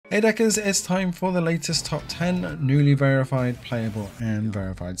Hey Deckers, it's time for the latest top 10 newly verified, playable and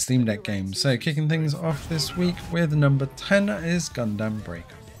verified Steam Deck games. So kicking things off this week with number 10 is Gundam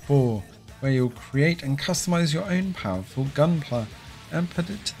Breaker 4, where you'll create and customize your own powerful gunpla and put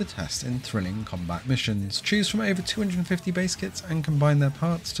it to the test in thrilling combat missions. Choose from over 250 base kits and combine their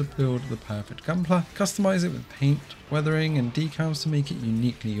parts to build the perfect gunpla. Customize it with paint, weathering and decals to make it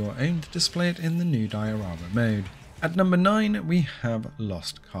uniquely your own to display it in the new diorama mode. At number 9 we have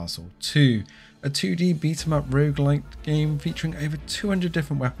Lost Castle 2, a 2D beat-em-up roguelike game featuring over 200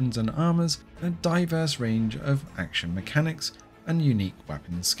 different weapons and armors, and a diverse range of action mechanics and unique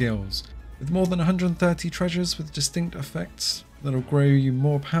weapon skills. With more than 130 treasures with distinct effects that'll grow you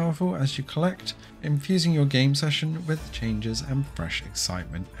more powerful as you collect, infusing your game session with changes and fresh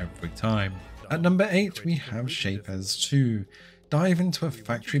excitement every time. At number 8 we have Shapez 2. Dive into a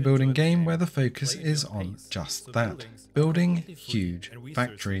factory building game where the focus is on just that, building huge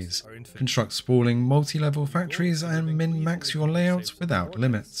factories. Construct sprawling multi-level factories and min-max your layouts without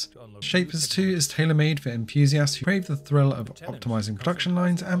limits. Shapez 2 is tailor-made for enthusiasts who crave the thrill of optimizing production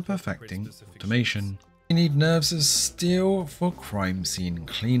lines and perfecting automation. You need nerves of steel for crime scene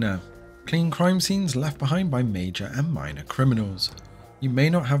cleaner. Clean crime scenes left behind by major and minor criminals. You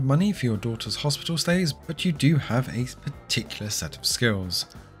may not have money for your daughter's hospital stays, but you do have a particular set of skills.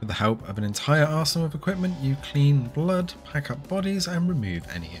 With the help of an entire arsenal of equipment, you clean blood, pack up bodies and remove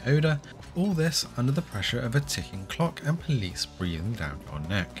any odour, all this under the pressure of a ticking clock and police breathing down your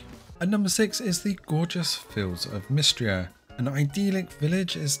neck. At number 6 is the gorgeous Fields of Mystria. An idyllic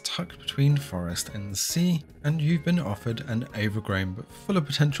village is tucked between forest and sea, and you've been offered an overgrown but full of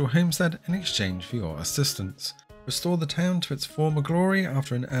potential homestead in exchange for your assistance. Restore the town to its former glory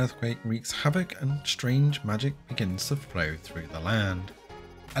after an earthquake wreaks havoc and strange magic begins to flow through the land.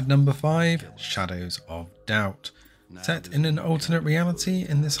 At number 5, Shadows of Doubt. Set in an alternate reality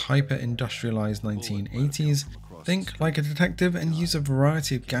in this hyper-industrialized 1980s, think like a detective and use a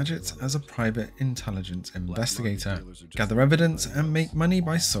variety of gadgets as a private intelligence investigator. Gather evidence and make money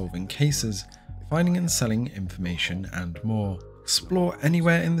by solving cases, finding and selling information and more. Explore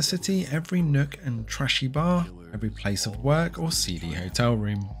anywhere in the city, every nook and trashy bar, every place of work or seedy hotel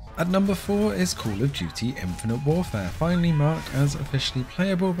room. At number 4 is Call of Duty Infinite Warfare, finally marked as officially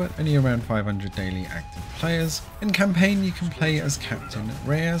playable but only around 500 daily active players. In campaign you can play as Captain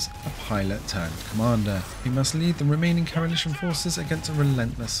Reyes, a pilot turned commander, who must lead the remaining coalition forces against a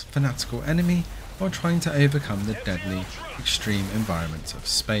relentless, fanatical enemy while trying to overcome the deadly, extreme environments of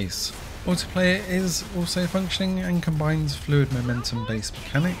space. Multiplayer is also functioning and combines fluid momentum based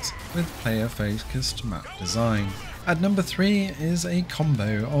mechanics with player focused map design. At number 3 is a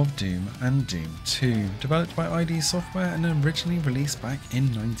combo of Doom and Doom 2. Developed by ID Software and originally released back in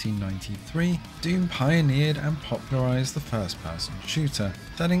 1993, Doom pioneered and popularized the first-person shooter,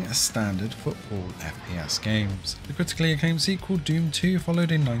 setting a standard for all FPS games. The critically acclaimed sequel Doom 2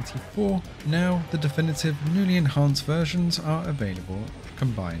 followed in 94. Now the definitive newly enhanced versions are available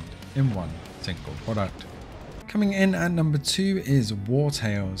combined in one single product. Coming in at number 2 is War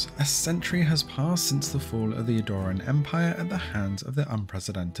Tales. A century has passed since the fall of the Adoran Empire at the hands of the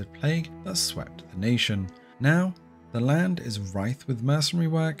unprecedented plague that swept the nation. Now, the land is rife with mercenary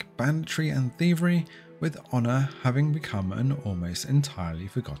work, banditry and thievery, with honour having become an almost entirely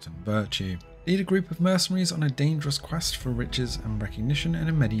forgotten virtue. Lead a group of mercenaries on a dangerous quest for riches and recognition in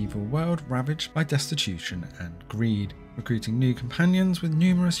a medieval world ravaged by destitution and greed, recruiting new companions with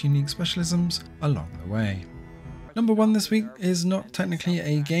numerous unique specialisms along the way. Number 1 this week is not technically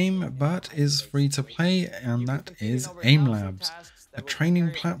a game, but is free to play, and that is Aim Labs, a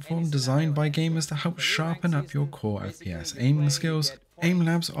training platform designed by gamers to help sharpen up your core FPS aiming skills. Aim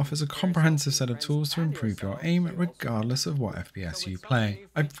Labs offers a comprehensive set of tools to improve your aim regardless of what FPS you play.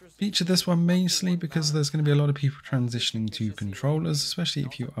 I've featured this one mostly because there's going to be a lot of people transitioning to controllers, especially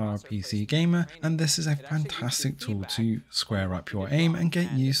if you are a PC gamer, and this is a fantastic tool to square up your aim and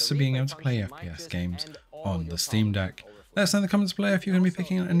get used to being able to play FPS games on the Steam Deck. Let us know in the comments below if you're going to be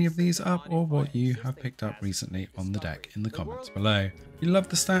picking any of these up or what you have picked up recently on the deck in the comments below. If you love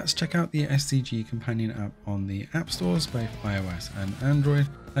the stats, check out the SDG Companion App on the App Stores, both iOS and Android.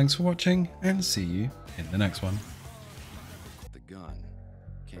 Thanks for watching and see you in the next one. The gun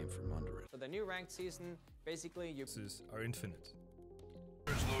came from under it. So the new ranked season, basically you are infinite.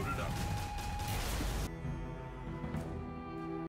 Loaded up.